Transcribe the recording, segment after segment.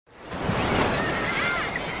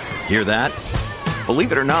Hear that?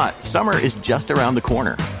 Believe it or not, summer is just around the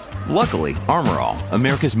corner. Luckily, Armor All,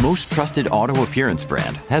 America's most trusted auto appearance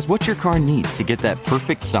brand, has what your car needs to get that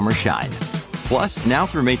perfect summer shine. Plus, now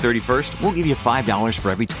through May 31st, we'll give you $5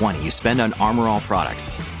 for every $20 you spend on Armor All products.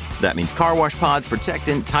 That means car wash pods,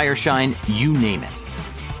 protectant, tire shine, you name it.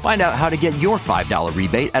 Find out how to get your $5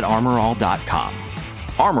 rebate at armorall.com.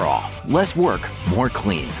 Armor All, less work, more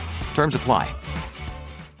clean. Terms apply.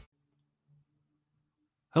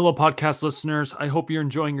 Hello, podcast listeners. I hope you're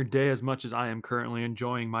enjoying your day as much as I am currently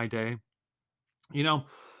enjoying my day. You know,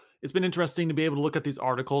 it's been interesting to be able to look at these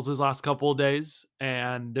articles these last couple of days,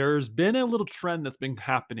 and there's been a little trend that's been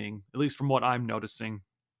happening, at least from what I'm noticing.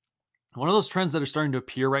 One of those trends that are starting to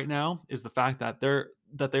appear right now is the fact that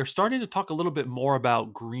they're starting to talk a little bit more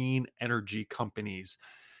about green energy companies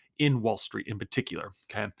in Wall Street in particular.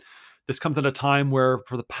 Okay. This comes at a time where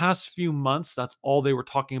for the past few months, that's all they were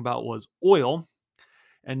talking about was oil.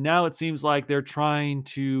 And now it seems like they're trying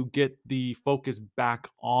to get the focus back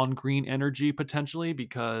on green energy potentially,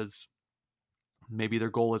 because maybe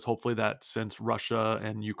their goal is hopefully that since Russia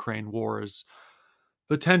and Ukraine war is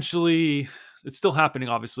potentially, it's still happening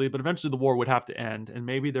obviously, but eventually the war would have to end. And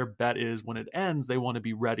maybe their bet is when it ends, they want to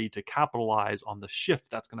be ready to capitalize on the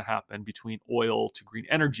shift that's going to happen between oil to green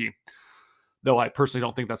energy. Though I personally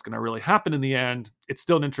don't think that's going to really happen in the end, it's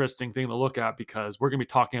still an interesting thing to look at because we're going to be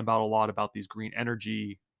talking about a lot about these green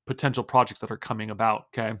energy potential projects that are coming about,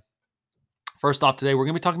 okay? First off today, we're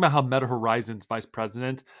going to be talking about how Meta Horizons Vice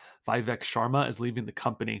President Vivek Sharma is leaving the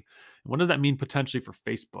company. And what does that mean potentially for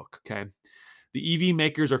Facebook, okay? The EV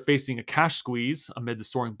makers are facing a cash squeeze amid the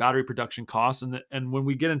soaring battery production costs. And when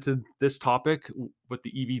we get into this topic with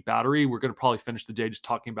the EV battery, we're going to probably finish the day just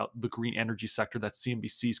talking about the green energy sector that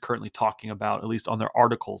CNBC is currently talking about, at least on their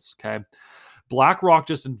articles. Okay. Blackrock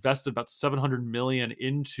just invested about $700 million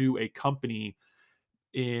into a company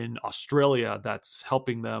in Australia that's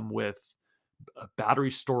helping them with battery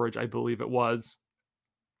storage, I believe it was.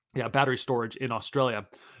 Yeah, battery storage in Australia.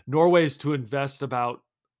 Norway's to invest about,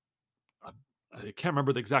 I can't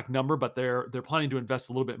remember the exact number, but they're planning to invest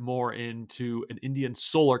a little bit more into an Indian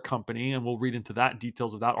solar company, and we'll read into that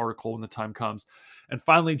details of that article when the time comes. And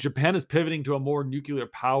finally, Japan is pivoting to a more nuclear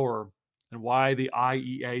power, and why the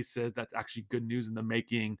IEA says that's actually good news in the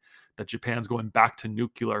making, that Japan's going back to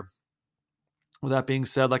nuclear. With that being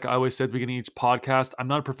said, like I always said at the beginning of each podcast, I'm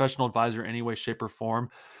not a professional advisor in any way, shape, or form,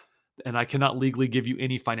 and I cannot legally give you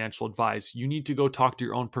any financial advice. You need to go talk to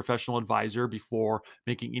your own professional advisor before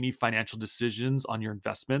making any financial decisions on your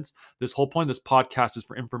investments. This whole point of this podcast is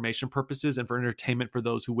for information purposes and for entertainment for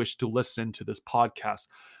those who wish to listen to this podcast.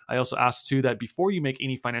 I also ask too that before you make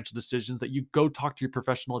any financial decisions that you go talk to your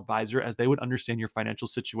professional advisor, as they would understand your financial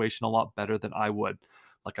situation a lot better than I would.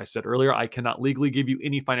 Like I said earlier, I cannot legally give you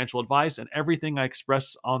any financial advice, and everything I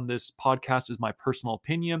express on this podcast is my personal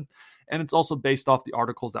opinion, and it's also based off the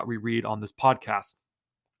articles that we read on this podcast.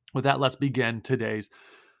 With that, let's begin today's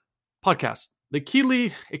podcast. A key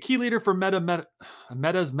leader for Meta's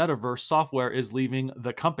metaverse software is leaving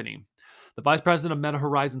the company. The vice president of Meta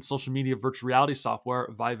Horizons social media virtual reality software,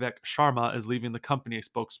 Vivek Sharma, is leaving the company, a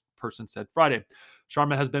spokesperson said Friday.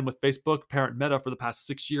 Sharma has been with Facebook parent Meta for the past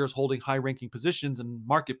 6 years, holding high-ranking positions in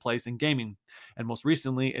marketplace and gaming, and most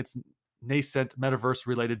recently, its nascent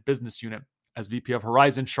metaverse-related business unit. As VP of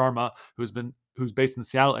Horizon, Sharma, who's based in the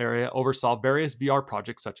Seattle area, oversaw various VR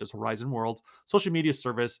projects such as Horizon Worlds, social media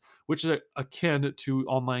service, which is akin to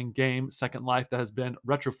online game Second Life that has been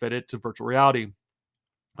retrofitted to virtual reality.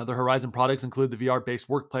 Other Horizon products include the VR-based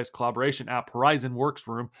workplace collaboration app Horizon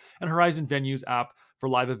Worksroom and Horizon Venues app for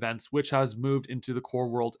live events, which has moved into the core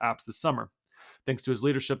world apps this summer. Thanks to his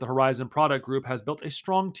leadership, the Horizon product group has built a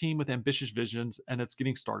strong team with ambitious visions, and it's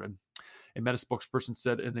getting started. A Meta spokesperson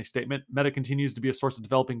said in a statement, Meta continues to be a source of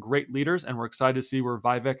developing great leaders, and we're excited to see where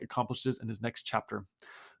Vivek accomplishes in his next chapter.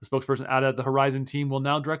 The spokesperson added the Horizon team will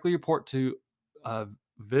now directly report to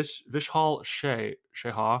Vishal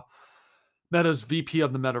Sheha, Meta's VP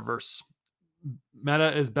of the Metaverse.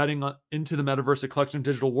 Meta is betting into the metaverse, a collection of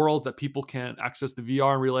digital worlds that people can access. The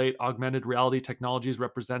VR and relate augmented reality technologies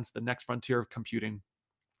represents the next frontier of computing.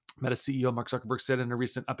 Meta CEO Mark Zuckerberg said in a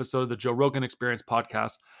recent episode of the Joe Rogan Experience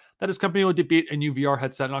podcast that his company will debut a new VR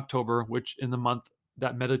headset in October, which in the month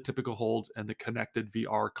that Meta typically holds and the Connected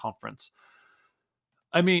VR conference.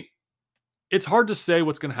 I mean, it's hard to say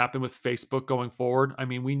what's going to happen with Facebook going forward. I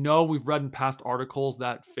mean, we've read in past articles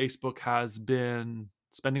that Facebook has been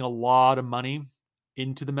spending a lot of money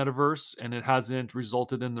into the metaverse, and it hasn't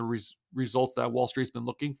resulted in the results that Wall Street's been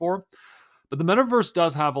looking for. But the metaverse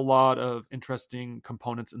does have a lot of interesting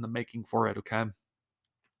components in the making for it, okay?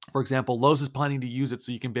 For example, Lowe's is planning to use it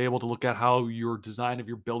so you can be able to look at how your design of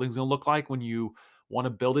your building is going to look like when you want to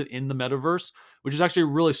build it in the metaverse, which is actually a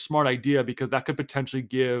really smart idea because that could potentially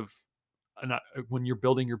give when you're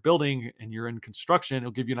building your building and you're in construction,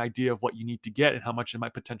 it'll give you an idea of what you need to get and how much it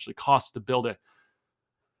might potentially cost to build it.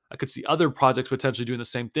 I could see other projects potentially doing the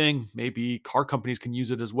same thing. Maybe car companies can use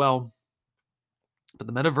it as well. But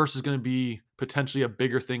the metaverse is going to be potentially a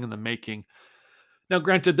bigger thing in the making. Now,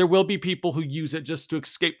 granted, there will be people who use it just to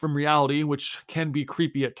escape from reality, which can be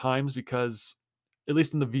creepy at times because, at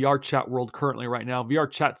least in the VR chat world currently right now, VR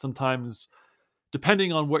chat sometimes,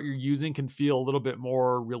 depending on what you're using, can feel a little bit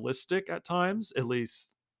more realistic at times. At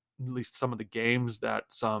least some of the games that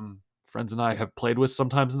some friends and I have played with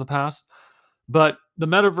sometimes in the past. But the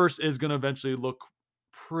metaverse is going to eventually look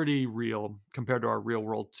pretty real compared to our real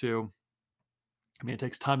world too. I mean, it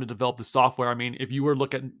takes time to develop the software. I mean, if you were to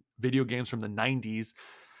look at video games from the 90s,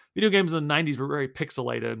 video games in the 90s were very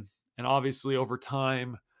pixelated. And obviously, over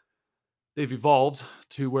time, they've evolved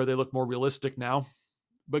to where they look more realistic now.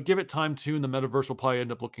 But give it time too, and the metaverse will probably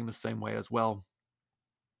end up looking the same way as well.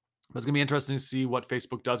 But it's going to be interesting to see what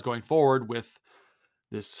Facebook does going forward with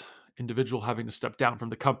this individual having to step down from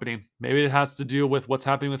the company. Maybe it has to do with what's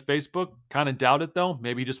happening with Facebook. Kind of doubt it though.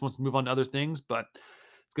 Maybe he just wants to move on to other things, but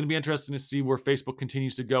it's going to be interesting to see where Facebook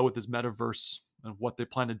continues to go with this metaverse and what they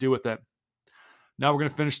plan to do with it. Now we're going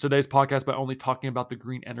to finish today's podcast by only talking about the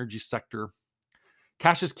green energy sector.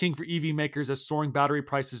 Cash is king for EV makers as soaring battery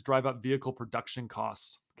prices drive up vehicle production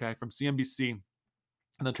costs. Okay, from CNBC.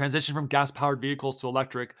 And the transition from gas-powered vehicles to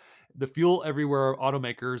electric, the fuel everywhere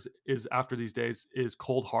automakers is after these days is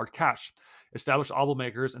cold hard cash. Established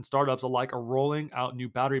automakers and startups alike are rolling out new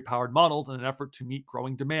battery-powered models in an effort to meet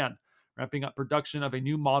growing demand, ramping up production of a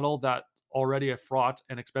new model that's already a fraught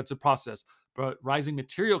and expensive process. But rising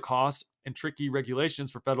material costs and tricky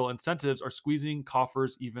regulations for federal incentives are squeezing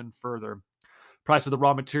coffers even further. Price of the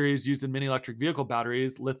raw materials used in many electric vehicle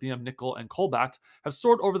batteries, lithium, nickel, and cobalt, have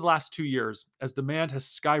soared over the last 2 years as demand has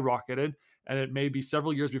skyrocketed, and it may be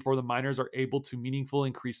several years before the miners are able to meaningfully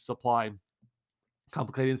increase supply.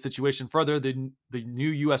 Complicating the situation further, the new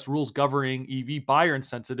U.S. rules governing EV buyer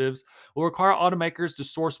incentives will require automakers to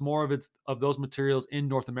source more of those materials in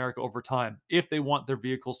North America over time if they want their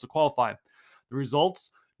vehicles to qualify. The results: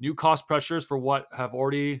 new cost pressures for what have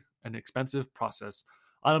already an expensive process.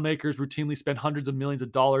 Automakers routinely spend hundreds of millions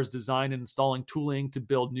of dollars designing and installing tooling to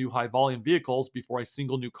build new high-volume vehicles before a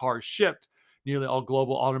single new car is shipped. Nearly all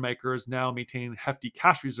global automakers now maintain hefty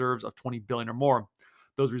cash reserves of $20 billion or more.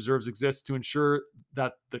 Those reserves exist to ensure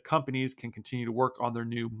that the companies can continue to work on their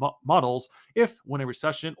new models if, when a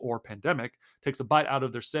recession or pandemic takes a bite out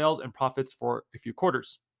of their sales and profits for a few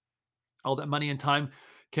quarters. All that money and time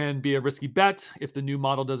can be a risky bet if the new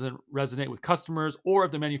model doesn't resonate with customers or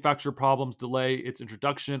if the manufacturer problems delay its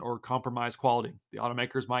introduction or compromise quality. The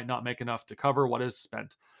automakers might not make enough to cover what is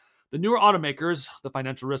spent. The newer automakers, the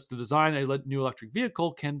financial risk to design a new electric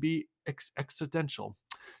vehicle can be existential.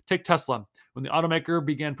 Take Tesla. When the automaker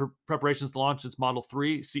began preparations to launch its Model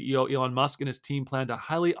 3, CEO Elon Musk and his team planned a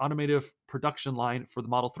highly automated production line for the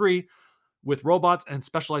Model 3 with robots and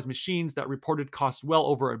specialized machines that reported cost well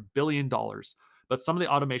over $1 billion. But some of the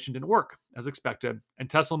automation didn't work as expected, and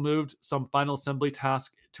Tesla moved some final assembly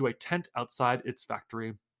tasks to a tent outside its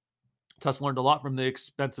factory. Tesla learned a lot from the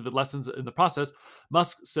expensive lessons in the process.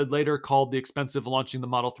 Musk said later called the expensive launching the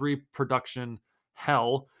Model 3 production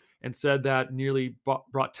hell, and said that nearly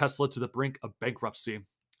brought Tesla to the brink of bankruptcy.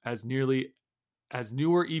 As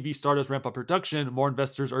newer EV startups ramp up production, more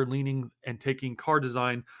investors are leaning and taking car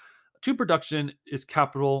design to production is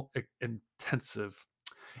capital intensive.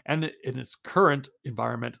 And in its current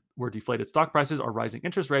environment, where deflated stock prices or rising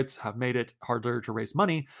interest rates have made it harder to raise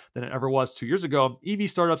money than it ever was 2 years ago, EV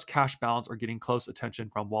startups' cash balance are getting close attention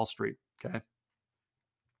from Wall Street. Okay.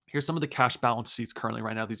 Here's some of the cash balance sheets currently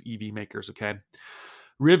right now, these EV makers. Okay.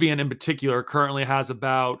 Rivian in particular currently has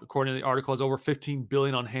about, according to the article, has over 15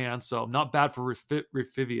 billion on hand. So not bad for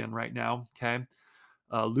Rivian right now. Okay.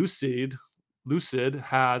 Lucid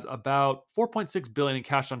has about 4.6 billion in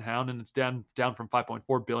cash on hand, and it's down from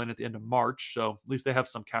 5.4 billion at the end of March. So at least they have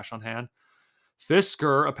some cash on hand.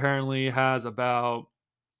 Fisker apparently has about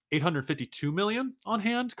 852 million on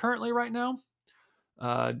hand currently right now.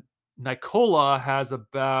 Nikola has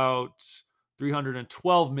about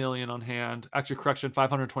 312 million on hand. Actually, correction,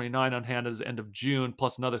 529 on hand as the end of June,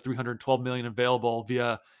 plus another 312 million available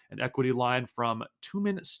via an equity line from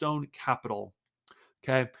Tumen Stone Capital.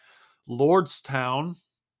 Okay. Lordstown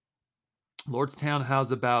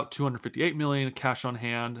has about 258 million cash on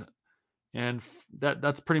hand, and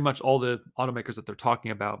that's pretty much all the automakers that they're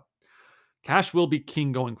talking about. Cash will be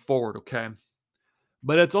king going forward, okay?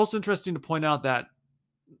 But it's also interesting to point out that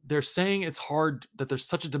they're saying it's hard that there's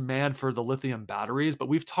such a demand for the lithium batteries, but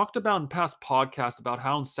we've talked about in past podcasts about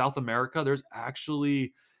how in South America, there's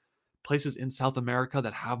actually places in South America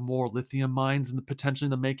that have more lithium mines in the potentially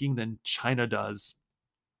in the making than China does.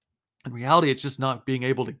 In reality, it's just not being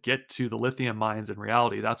able to get to the lithium mines in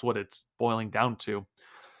reality. That's what it's boiling down to.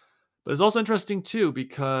 But it's also interesting too,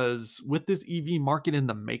 because with this EV market in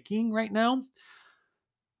the making right now,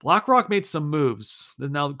 BlackRock made some moves.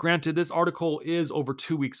 Now, granted, this article is over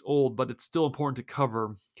 2 weeks old, but it's still important to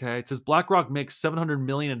cover. Okay. It says BlackRock makes 700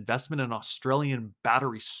 million investment in Australian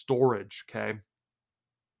battery storage. Okay.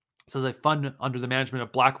 It says a fund under the management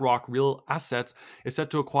of BlackRock Real Assets is set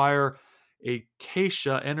to acquire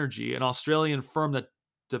Acacia Energy, an Australian firm that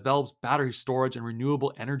develops battery storage and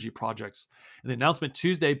renewable energy projects. In the announcement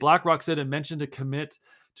Tuesday, BlackRock said it mentioned a commit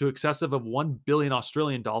to excessive of 1 billion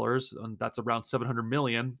Australian dollars, and that's around 700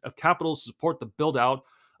 million, of capital to support the build out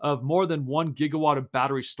of more than 1 gigawatt of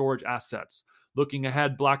battery storage assets. Looking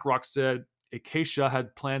ahead, BlackRock said Acacia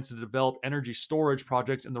had plans to develop energy storage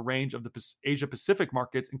projects in the range of the Asia Pacific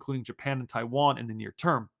markets, including Japan and Taiwan, in the near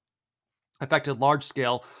term. Affected large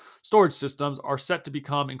scale storage systems are set to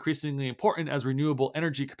become increasingly important as renewable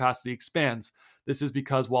energy capacity expands. This is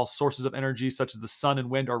because while sources of energy such as the sun and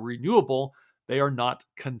wind are renewable, they are not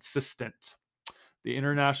consistent. The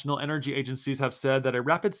international energy agencies have said that a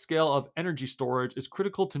rapid scale of energy storage is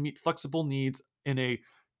critical to meet flexible needs in a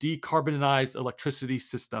decarbonized electricity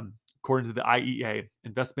system. According to the IEA,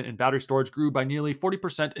 investment in battery storage grew by nearly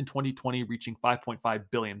 40% in 2020, reaching 5.5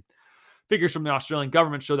 billion. Figures from the Australian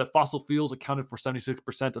government show that fossil fuels accounted for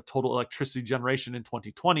 76% of total electricity generation in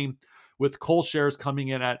 2020, with coal shares coming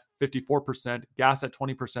in at 54%, gas at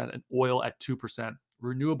 20%, and oil at 2%.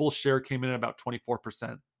 Renewable share came in at about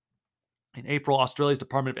 24%. In April, Australia's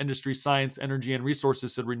Department of Industry, Science, Energy and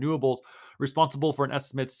Resources said renewables responsible for an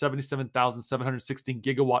estimated 77,716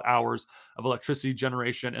 gigawatt hours of electricity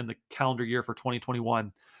generation in the calendar year for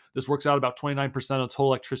 2021. This works out about 29% of total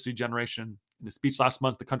electricity generation. In a speech last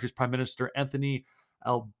month, the country's Prime Minister, Anthony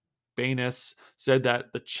Albanese, said that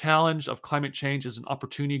the challenge of climate change is an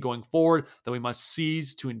opportunity going forward that we must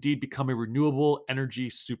seize to indeed become a renewable energy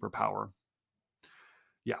superpower.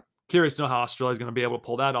 Yeah, curious to know how Australia is going to be able to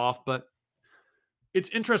pull that off, but it's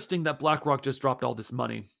interesting that BlackRock just dropped all this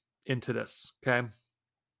money into this, okay?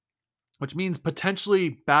 Which means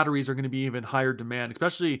potentially batteries are going to be even higher demand,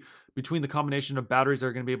 especially between the combination of batteries that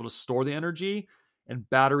are going to be able to store the energy and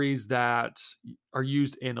batteries that are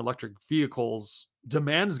used in electric vehicles.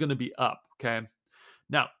 Demand is going to be up, okay?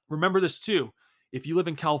 Now, remember this too. If you live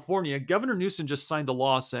in California, Governor Newsom just signed a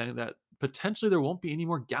law saying that potentially there won't be any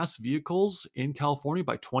more gas vehicles in California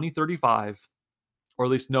by 2035, or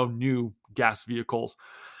at least no new gas vehicles,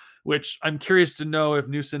 which I'm curious to know if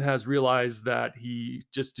Newsom has realized that he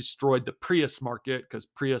just destroyed the Prius market, because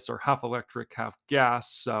Prius are half electric, half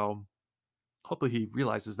gas. So hopefully he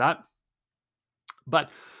realizes that.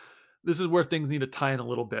 But this is where things need to tie in a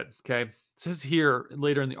little bit. Okay. It says here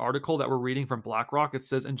later in the article that we're reading from BlackRock, it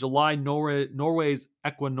says in July, Norway's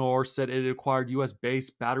Equinor said it had acquired US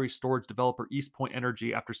based battery storage developer East Point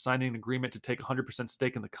Energy after signing an agreement to take 100%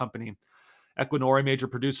 stake in the company. Equinor, a major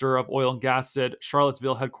producer of oil and gas, said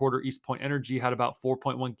Charlottesville headquarter East Point Energy had about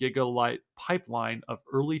 4.1 gigawatt pipeline of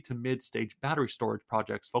early to mid-stage battery storage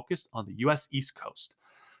projects focused on the U.S. East Coast.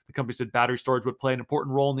 The company said battery storage would play an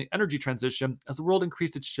important role in the energy transition as the world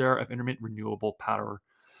increased its share of intermittent renewable power.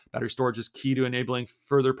 Battery storage is key to enabling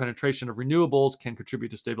further penetration of renewables, can contribute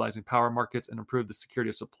to stabilizing power markets, and improve the security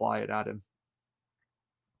of supply, it added.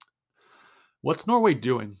 What's Norway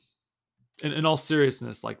doing? In all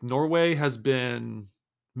seriousness, like Norway has been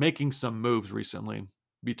making some moves recently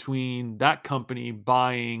between that company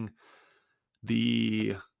buying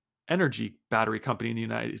the energy battery company in the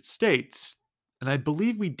United States. And I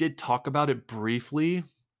believe we did talk about it briefly,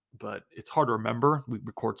 but it's hard to remember. We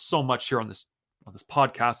record so much here on this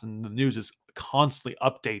podcast, and the news is constantly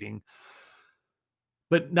updating.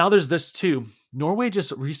 But now there's this too. Norway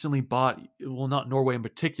just recently bought, well, not Norway in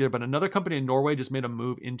particular, but another company in Norway just made a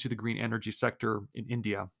move into the green energy sector in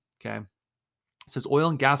India. Okay. It says oil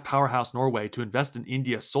and gas powerhouse Norway to invest in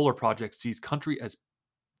India's solar project sees country as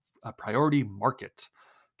a priority market.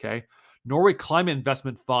 Okay. Norway Climate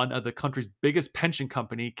Investment Fund, the country's biggest pension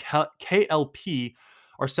company, KLP,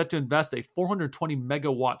 are set to invest a 420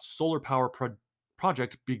 megawatt solar power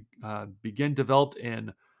project begin developed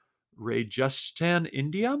in Rajasthan,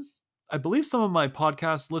 India. I believe some of my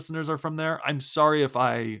podcast listeners are from there. I'm sorry if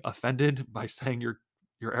I offended by saying your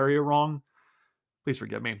area wrong. Please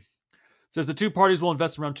forgive me. Says the two parties will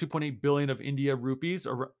invest around 2.8 billion of India rupees,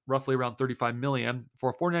 or roughly around 35 million, for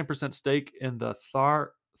a 49% stake in the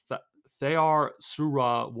Thayar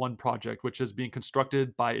Sura 1 project, which is being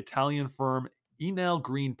constructed by Italian firm Enel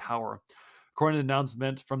Green Power. According to the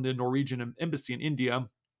announcement from the Norwegian embassy in India,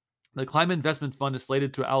 the Climate Investment Fund is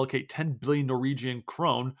slated to allocate 10 billion Norwegian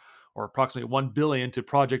krone, or approximately 1 billion, to the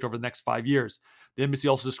project over the next 5 years. The embassy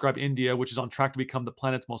also described India, which is on track to become the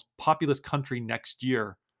planet's most populous country next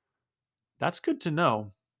year. That's good to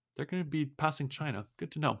know. They're going to be passing China.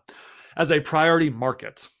 Good to know. As a priority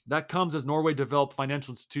market. That comes as Norway developed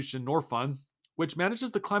financial institution Norfund, which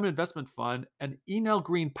manages the Climate Investment Fund, and Enel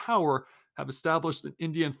Green Power have established an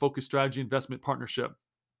Indian-focused strategy investment partnership.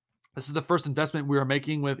 This is the first investment we are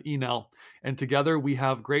making with Enel, and together we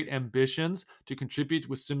have great ambitions to contribute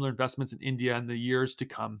with similar investments in India in the years to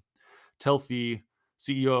come. Telfi,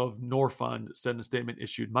 CEO of Norfund, said in a statement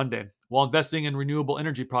issued Monday. While investing in renewable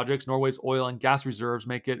energy projects, Norway's oil and gas reserves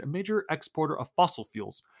make it a major exporter of fossil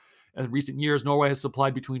fuels. In recent years, Norway has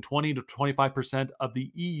supplied between 20 to 25% of the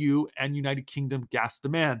EU and United Kingdom gas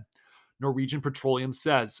demand. Norwegian Petroleum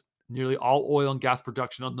says nearly all oil and gas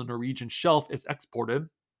production on the Norwegian shelf is exported,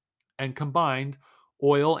 and combined,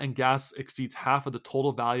 oil and gas exceeds half of the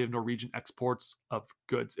total value of Norwegian exports of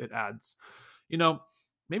goods, it adds.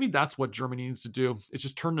 Maybe that's what Germany needs to do, is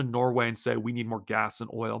just turn to Norway and say, we need more gas and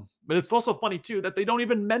oil. But it's also funny, too, that they don't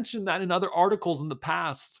even mention that in other articles in the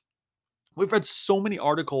past. We've read so many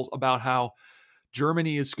articles about how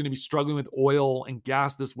Germany is going to be struggling with oil and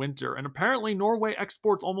gas this winter. And apparently Norway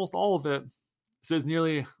exports almost all of it. It says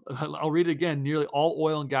I'll read it again, nearly all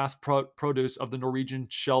oil and gas produce of the Norwegian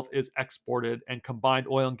shelf is exported, and combined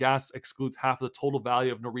oil and gas excludes half of the total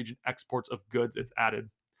value of Norwegian exports of goods, it's added.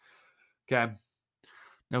 Okay.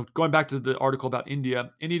 Now, going back to the article about India,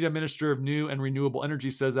 India Minister of New and Renewable Energy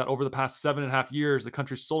says that over the past 7.5 years, the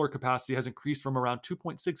country's solar capacity has increased from around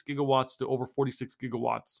 2.6 gigawatts to over 46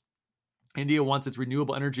 gigawatts. India wants its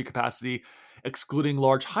renewable energy capacity, excluding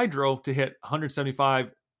large hydro, to hit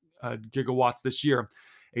 175 gigawatts this year,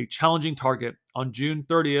 a challenging target. On June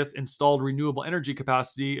 30th, installed renewable energy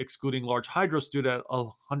capacity, excluding large hydro, stood at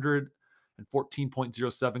 114.07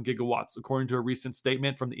 gigawatts, according to a recent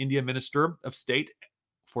statement from the Indian Minister of State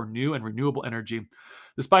for New and Renewable Energy.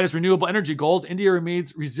 Despite its renewable energy goals, India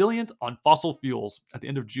remains resilient on fossil fuels. At the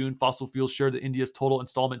end of June, fossil fuels shared that India's total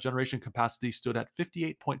installment generation capacity stood at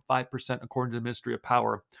 58.5%, according to the Ministry of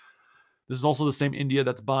Power. This is also the same India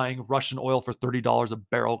that's buying Russian oil for $30 a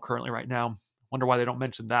barrel currently right now. Wonder why they don't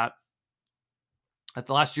mention that. At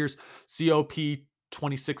the last year's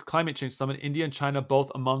COP26 Climate Change Summit, India and China, both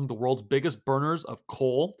among the world's biggest burners of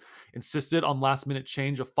coal, insisted on last-minute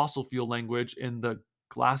change of fossil fuel language in the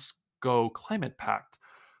Glasgow Climate Pact,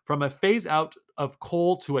 from a phase out of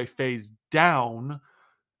coal to a phase down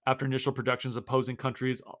after initial projections opposing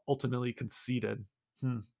countries ultimately conceded.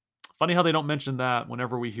 Funny how they don't mention that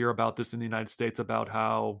whenever we hear about this in the United States, about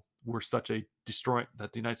how we're that the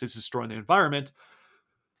United States is destroying the environment.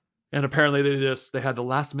 And apparently they had the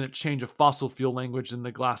last minute change of fossil fuel language in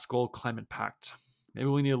the Glasgow Climate Pact. Maybe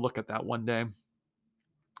we need to look at that one day.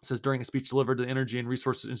 It says during a speech delivered to the Energy and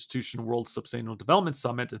Resources Institution World Sustainable Development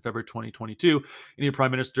Summit in February 2022, Indian Prime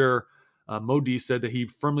Minister Modi said that he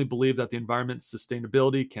firmly believed that the environment's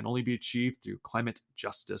sustainability can only be achieved through climate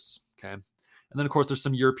justice. Okay. And then, of course, there's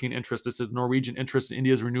some European interest. This is Norwegian interest in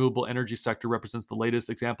India's renewable energy sector represents the latest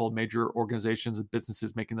example of major organizations and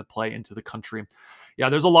businesses making the play into the country. Yeah,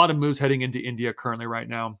 there's a lot of moves heading into India currently right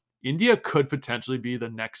now. India could potentially be the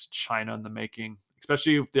next China in the making,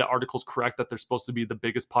 especially if the article's correct that they're supposed to be the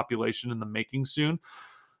biggest population in the making soon.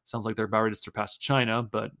 Sounds like they're about ready to surpass China,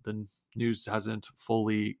 but the news hasn't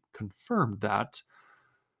fully confirmed that.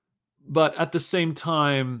 But at the same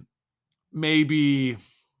time, maybe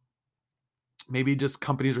just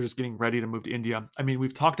companies are just getting ready to move to India. I mean,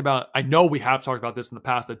 I know we have talked about this in the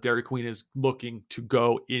past, that Dairy Queen is looking to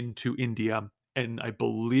go into India. And I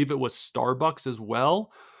believe it was Starbucks as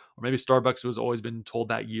well. Or maybe Starbucks was always been told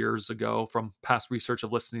that years ago from past research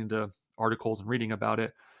of listening to articles and reading about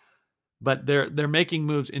it. But they're making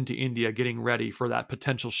moves into India, getting ready for that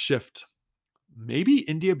potential shift. Maybe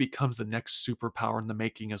India becomes the next superpower in the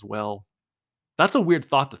making as well. That's a weird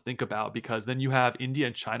thought to think about, because then you have India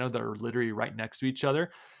and China that are literally right next to each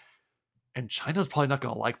other. And China's probably not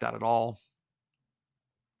going to like that at all.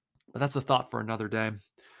 But that's a thought for another day.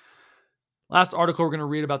 Last article we're going to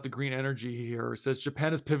read about the green energy here. It says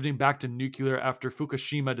Japan is pivoting back to nuclear after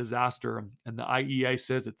Fukushima disaster, and the IEA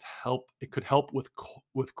says it could help with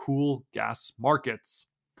cool gas markets.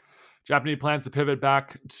 Japanese plans to pivot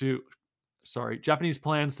back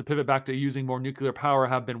to using more nuclear power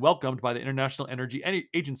have been welcomed by the International Energy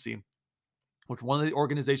Agency. with one of the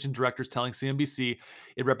organization directors telling CNBC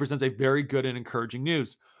it represents a very good and encouraging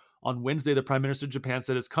news. On Wednesday, the Prime Minister of Japan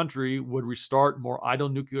said his country would restart more idle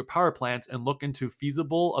nuclear power plants and look into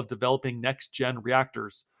feasible of developing next-gen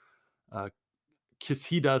reactors.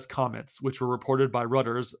 Kishida's comments, which were reported by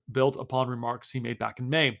Reuters, built upon remarks he made back in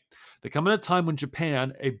May. They come at a time when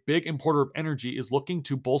Japan, a big importer of energy, is looking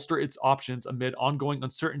to bolster its options amid ongoing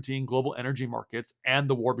uncertainty in global energy markets and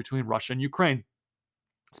the war between Russia and Ukraine.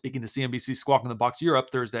 Speaking to CNBC Squawk in the Box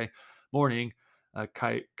Europe Thursday morning,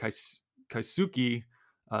 Kaisuke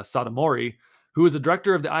Satomori, who is the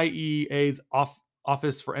director of the IEA's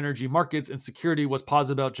Office for Energy Markets and Security, was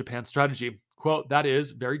positive about Japan's strategy. Quote, that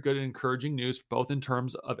is very good and encouraging news, both in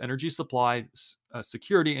terms of energy supply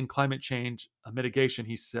security and climate change mitigation,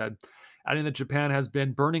 he said, adding that Japan has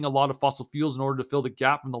been burning a lot of fossil fuels in order to fill the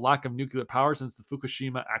gap from the lack of nuclear power since the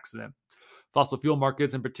Fukushima accident. Fossil fuel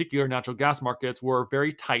markets, in particular natural gas markets, were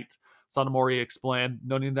very tight, Satomori explained,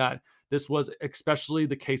 noting that this was especially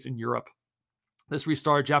the case in Europe. This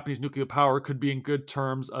restart of Japanese nuclear power could be in good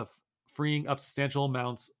terms of freeing up substantial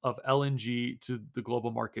amounts of LNG to the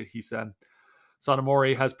global market, he said.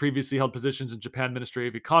 Satomori has previously held positions in Japan Ministry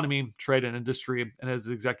of Economy, Trade and Industry, and as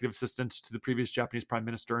executive assistant to the previous Japanese Prime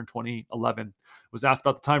Minister in 2011. Was asked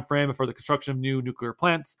about the time frame for the construction of new nuclear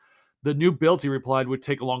plants. The new builds, he replied, would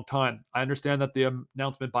take a long time. I understand that the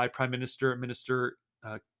announcement by Prime Minister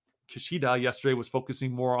Kishida yesterday was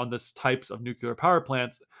focusing more on this types of nuclear power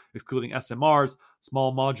plants, excluding SMRs,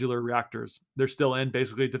 small modular reactors. They're still in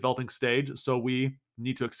basically developing stage, so we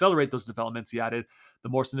need to accelerate those developments, he added. The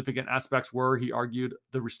more significant aspects were, he argued,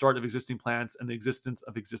 the restart of existing plants and the existence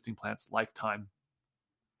of existing plants' lifetime.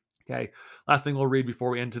 Okay, last thing we'll read before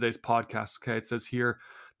we end today's podcast. Okay, it says here,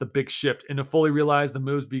 the big shift. And to fully realize the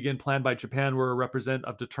moves begin planned by Japan were a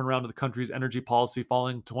representative to turn around to the country's energy policy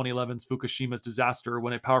following 2011's Fukushima's disaster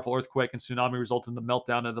when a powerful earthquake and tsunami resulted in the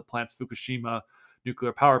meltdown of the plant's Fukushima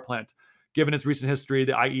nuclear power plant. Given its recent history,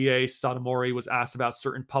 the IEA, Satomori, was asked about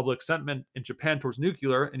certain public sentiment in Japan towards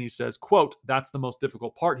nuclear, and he says, quote, that's the most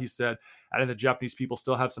difficult part, he said, adding that Japanese people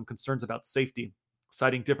still have some concerns about safety.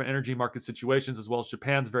 Citing different energy market situations as well as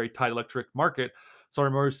Japan's very tight electric market,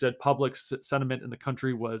 Satomori said public sentiment in the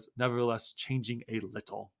country was nevertheless changing a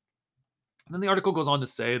little. And then the article goes on to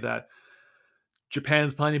say that Japan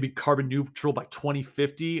is planning to be carbon neutral by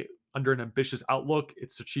 2050 under an ambitious outlook.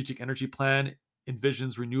 Its strategic energy plan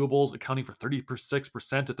envisions renewables accounting for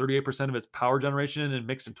 36% to 38% of its power generation and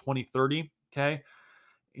mix in 2030. Okay.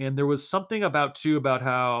 And there was something about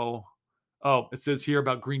how, it says here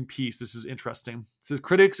about Greenpeace. This is interesting. It says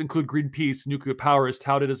critics include Greenpeace. Nuclear power is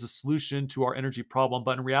touted as a solution to our energy problem,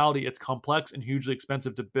 but in reality, it's complex and hugely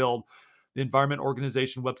expensive to build. The Environment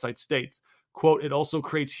Organization website states, quote, it also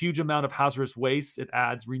creates huge amount of hazardous waste. It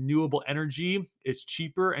adds renewable energy is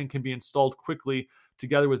cheaper and can be installed quickly.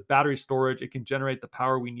 Together with battery storage, it can generate the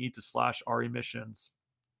power we need to slash our emissions.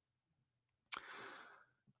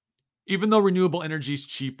 Even though renewable energy is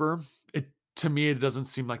cheaper, to me, it doesn't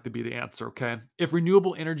seem like to be the answer, okay? If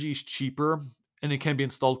renewable energy is cheaper and it can be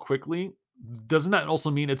installed quickly, doesn't that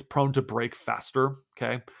also mean it's prone to break faster,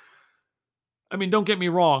 okay? I mean, don't get me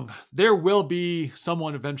wrong. There will be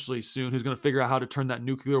someone eventually soon who's going to figure out how to turn that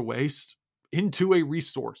nuclear waste into a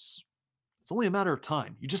resource. It's only a matter of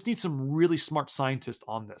time. You just need some really smart scientists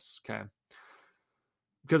on this, okay?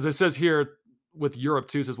 Because it says here, with Europe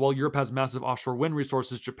too, says, while Europe has massive offshore wind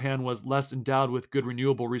resources, Japan was less endowed with good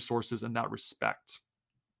renewable resources in that respect.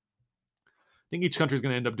 I think each country is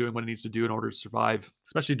going to end up doing what it needs to do in order to survive,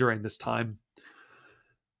 especially during this time.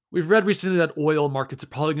 We've read recently that oil markets are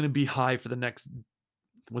probably going to be high for the next,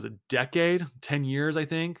 decade? 10 years, I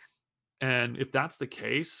think. And if that's the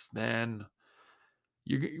case, then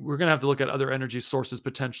we're going to have to look at other energy sources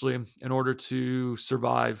potentially in order to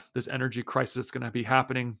survive this energy crisis that's going to be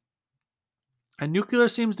happening. And nuclear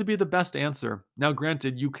seems to be the best answer. Now,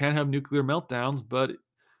 granted, you can have nuclear meltdowns, but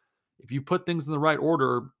if you put things in the right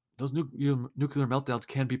order, those nuclear meltdowns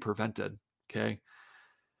can be prevented, okay?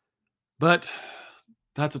 But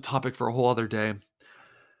that's a topic for a whole other day.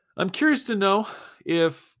 I'm curious to know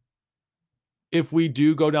if we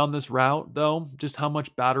do go down this route, though, just how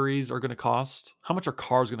much batteries are going to cost. How much are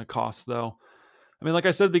cars going to cost, though? I mean, like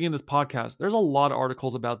I said at the beginning of this podcast, there's a lot of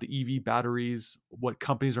articles about the EV batteries, what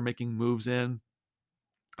companies are making moves in.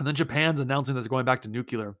 And then Japan's announcing that they're going back to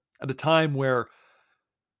nuclear at a time where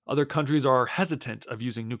other countries are hesitant of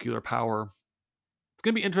using nuclear power. It's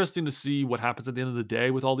going to be interesting to see what happens at the end of the day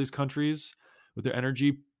with all these countries, with their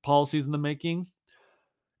energy policies in the making.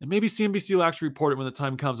 And maybe CNBC will actually report it when the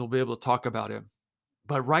time comes. We'll be able to talk about it.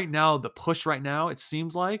 But right now, the push right now, it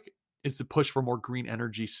seems like, is to push for more green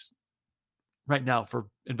energy right now for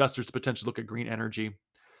investors to potentially look at green energy.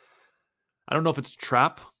 I don't know if it's a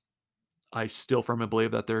trap. I still firmly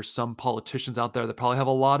believe that there's some politicians out there that probably have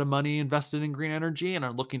a lot of money invested in green energy and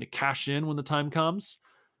are looking to cash in when the time comes.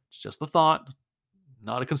 It's just a thought,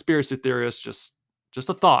 not a conspiracy theorist, just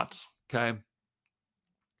a thought, okay?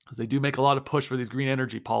 Because they do make a lot of push for these green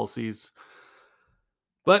energy policies.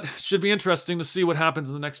 But it should be interesting to see what happens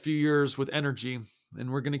in the next few years with energy. And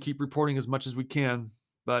we're going to keep reporting as much as we can.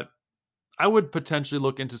 But I would potentially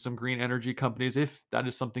look into some green energy companies if that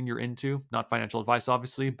is something you're into. Not financial advice,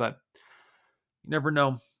 obviously, but you never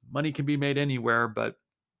know. Money can be made anywhere, but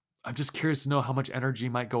I'm just curious to know how much energy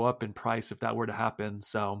might go up in price if that were to happen.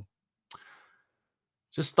 So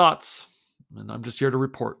just thoughts. And I'm just here to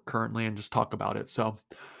report currently and just talk about it. So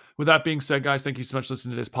with that being said, guys, thank you so much for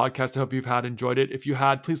listening to this podcast. I hope you've enjoyed it. If you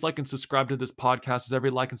had, please like and subscribe to this podcast, as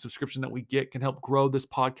every like and subscription that we get can help grow this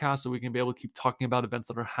podcast so we can be able to keep talking about events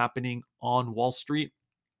that are happening on Wall Street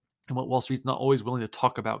and what Wall Street's not always willing to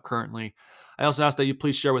talk about currently. I also ask that you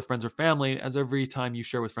please share with friends or family, as every time you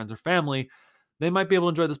share with friends or family, they might be able to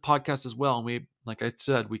enjoy this podcast as well. And we, like I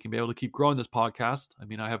said, we can be able to keep growing this podcast. I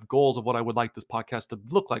mean, I have goals of what I would like this podcast to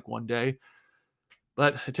look like one day,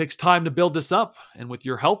 but it takes time to build this up. And with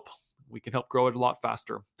your help, we can help grow it a lot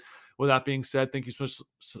faster. With that being said, thank you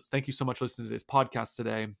so much for listening to this podcast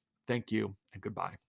today. Thank you and goodbye.